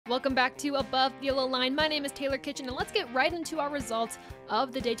Welcome back to Above the Yellow Line. My name is Taylor Kitchen, and let's get right into our results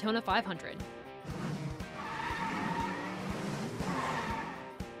of the Daytona 500.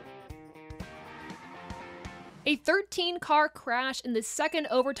 A 13-car crash in the second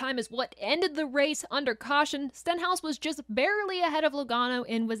overtime is what ended the race under caution. Stenhouse was just barely ahead of Logano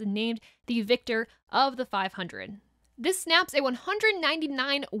and was named the victor of the 500. This snaps a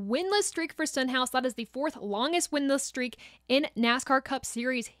 199 winless streak for Stenhouse. That is the fourth longest winless streak in NASCAR Cup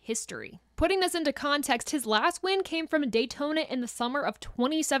Series history. Putting this into context, his last win came from Daytona in the summer of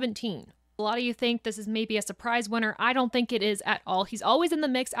 2017. A lot of you think this is maybe a surprise winner. I don't think it is at all. He's always in the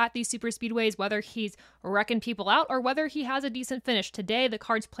mix at these super speedways, whether he's wrecking people out or whether he has a decent finish. Today, the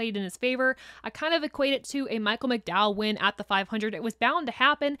cards played in his favor. I kind of equate it to a Michael McDowell win at the 500. It was bound to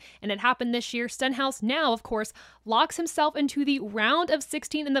happen, and it happened this year. Stenhouse now, of course, locks himself into the round of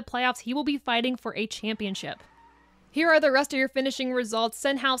 16 in the playoffs. He will be fighting for a championship. Here are the rest of your finishing results.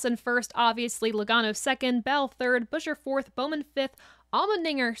 Stenhouse in first, obviously. Logano second, Bell third, Buescher fourth, Bowman fifth,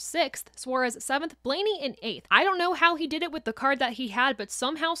 Allmendinger 6th, Suarez 7th, Blaney in 8th. I don't know how he did it with the card that he had, but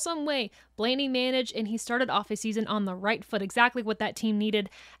somehow, some way, Blaney managed, and he started off his season on the right foot, exactly what that team needed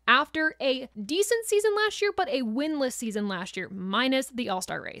after a decent season last year, but a winless season last year, minus the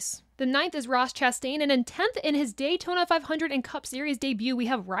All-Star race. The 9th is Ross Chastain, and in 10th in his Daytona 500 and Cup Series debut, we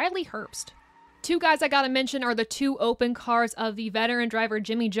have Riley Herbst. Two guys I gotta mention are the two open cars of the veteran driver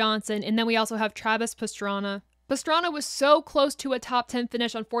Jimmie Johnson, and then we also have Travis Pastrana. Pastrana was so close to a top 10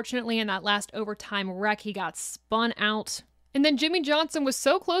 finish. Unfortunately, in that last overtime wreck, he got spun out. And then Jimmie Johnson was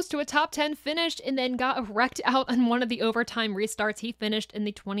so close to a top 10 finish and then got wrecked out on one of the overtime restarts. He finished in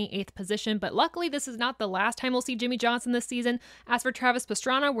the 28th position, but luckily this is not the last time we'll see Jimmie Johnson this season. As for Travis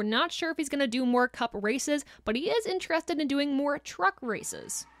Pastrana, we're not sure if he's going to do more Cup races, but he is interested in doing more truck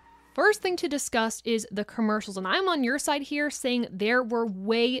races. First thing to discuss is the commercials, and I'm on your side here saying there were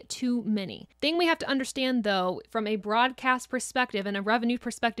way too many. Thing we have to understand, though, from a broadcast perspective and a revenue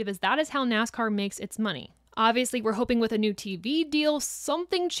perspective, is that is how NASCAR makes its money. Obviously, we're hoping with a new TV deal,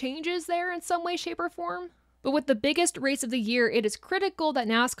 something changes there in some way, shape, or form. But with the biggest race of the year, it is critical that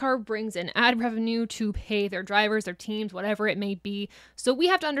NASCAR brings in ad revenue to pay their drivers, their teams, whatever it may be. So we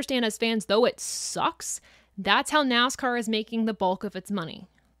have to understand as fans, though it sucks, that's how NASCAR is making the bulk of its money.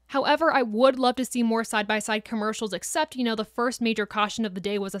 However, I would love to see more side-by-side commercials, except, the first major caution of the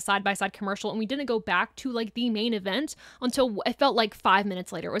day was a side-by-side commercial, and we didn't go back to, the main event until it felt like 5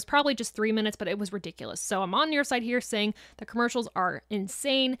 minutes later. It was probably just 3 minutes, but it was ridiculous. So I'm on your side here saying the commercials are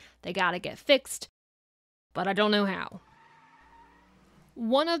insane, they gotta get fixed, but I don't know how.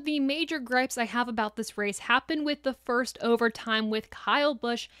 One of the major gripes I have about this race happened with the first overtime with Kyle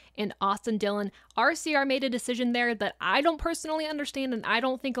Busch and Austin Dillon. RCR made a decision there that I don't personally understand, and I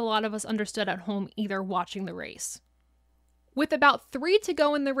don't think a lot of us understood at home either watching the race. With about 3 to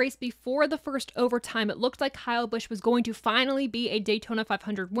go in the race before the first overtime, it looked like Kyle Busch was going to finally be a Daytona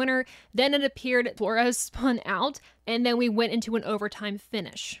 500 winner. Then it appeared Suarez spun out, and then we went into an overtime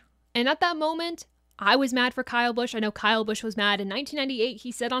finish. And at that moment, I was mad for Kyle Busch. I know Kyle Busch was mad. In 1998,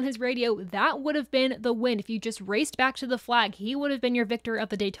 he said on his radio, that would have been the win. If you just raced back to the flag, he would have been your victor of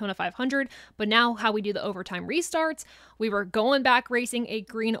the Daytona 500. But now how we do the overtime restarts, we were going back racing a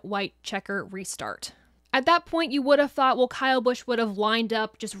green-white checker restart. At that point, you would have thought, well, Kyle Busch would have lined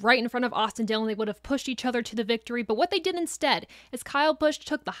up just right in front of Austin Dillon. They would have pushed each other to the victory. But what they did instead is Kyle Busch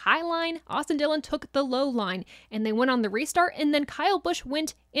took the high line, Austin Dillon took the low line, and they went on the restart, and then Kyle Busch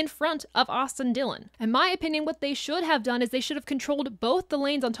went in front of Austin Dillon. In my opinion, what they should have done is they should have controlled both the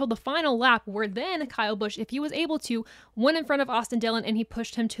lanes until the final lap, where then Kyle Busch, if he was able to, went in front of Austin Dillon and he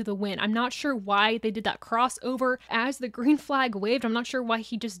pushed him to the win. I'm not sure why they did that crossover as the green flag waved. I'm not sure why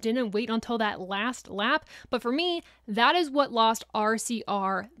he just didn't wait until that last lap. But for me, that is what lost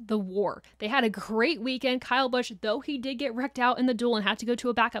RCR the war. They had a great weekend. Kyle Busch, though he did get wrecked out in the duel and had to go to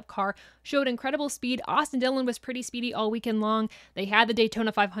a backup car, showed incredible speed. Austin Dillon was pretty speedy all weekend long. They had the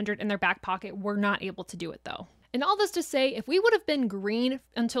Daytona 500 in their back pocket, were not able to do it though. And all this to say, if we would have been green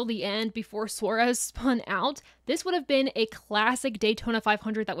until the end before Suarez spun out, this would have been a classic Daytona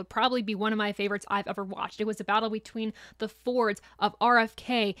 500 that would probably be one of my favorites I've ever watched. It was a battle between the Fords of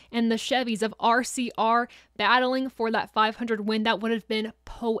RFK and the Chevys of RCR battling for that 500 win. That would have been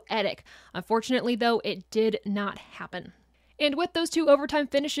poetic. Unfortunately, though, it did not happen. And with those two overtime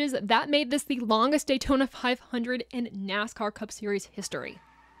finishes, that made this the longest Daytona 500 in NASCAR Cup Series history.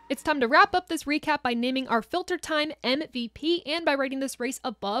 It's time to wrap up this recap by naming our filter time MVP and by rating this race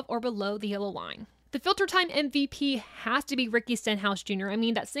above or below the yellow line. The filter time MVP has to be Ricky Stenhouse Jr. I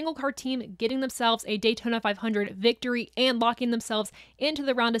mean, that single car team getting themselves a Daytona 500 victory and locking themselves into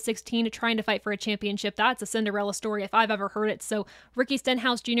the round of 16 trying to fight for a championship. That's a Cinderella story if I've ever heard it. So Ricky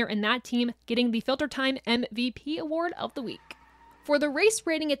Stenhouse Jr. and that team getting the filter time MVP award of the week. For the race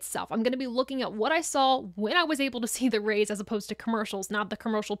rating itself, I'm going to be looking at what I saw when I was able to see the race as opposed to commercials, not the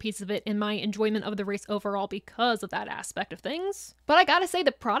commercial piece of it in my enjoyment of the race overall because of that aspect of things. But I gotta say,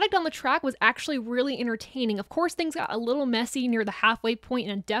 the product on the track was actually really entertaining. Of course, things got a little messy near the halfway point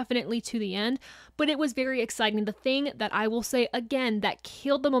and definitely to the end, but it was very exciting. The thing that I will say again that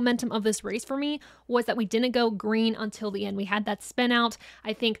killed the momentum of this race for me was that we didn't go green until the end. We had that spin out.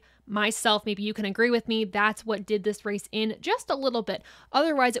 I think myself, maybe you can agree with me, that's what did this race in just a little bit.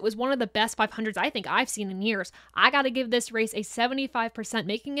 Otherwise, it was one of the best 500s I think I've seen in years. I gotta give this race a 75%,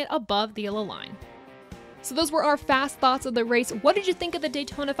 making it above the yellow line. So those were our fast thoughts of the race. What did you think of the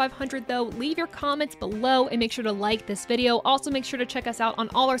Daytona 500 though? Leave your comments below and make sure to like this video. Also make sure to check us out on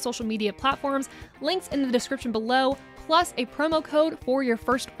all our social media platforms. Links in the description below, plus a promo code for your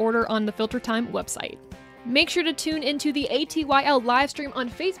first order on the Filter Time website. Make sure to tune into the ATYL live stream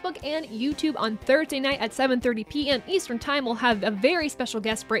on Facebook and YouTube on Thursday night at 7:30 p.m. Eastern Time. We'll have a very special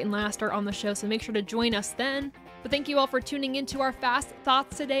guest, Brayton Laster, on the show, so make sure to join us then. But thank you all for tuning into our fast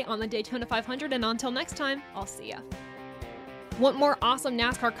thoughts today on the Daytona 500, and until next time, I'll see ya. Want more awesome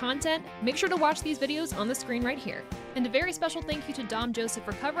NASCAR content? Make sure to watch these videos on the screen right here. And a very special thank you to Dom Joseph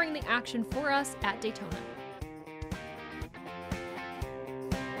for covering the action for us at Daytona.